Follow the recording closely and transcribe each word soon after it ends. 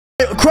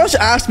Crush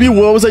asked me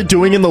what was I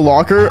doing in the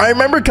locker. I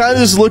remember kind of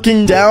just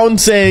looking down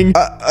saying,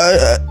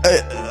 I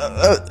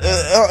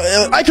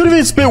couldn't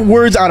even spit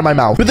words out of my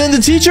mouth. But then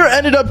the teacher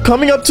ended up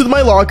coming up to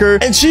my locker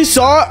and she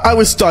saw I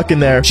was stuck in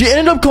there. She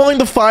ended up calling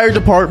the fire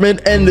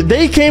department and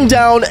they came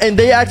down and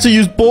they actually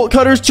used bolt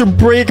cutters to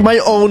break my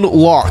own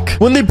lock.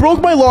 When they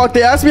broke my lock,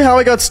 they asked me how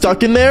I got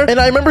stuck in there. And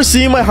I remember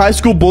seeing my high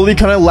school bully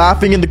kind of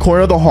laughing in the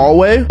corner of the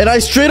hallway. And I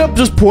straight up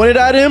just pointed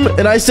at him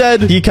and I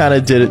said, he kind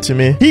of did it to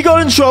me. He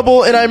got in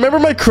trouble and I remember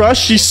my crush,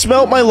 she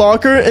smelled my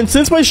locker. And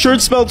since my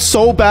shirt smelled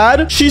so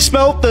bad, she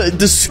smelled the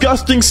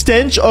disgusting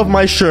stench of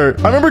my shirt.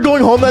 I remember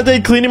going home that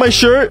day cleaning my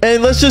shirt.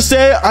 And let's just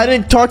say I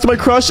didn't talk to my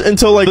crush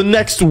until like the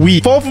next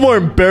week. Follow for more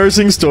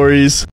embarrassing stories.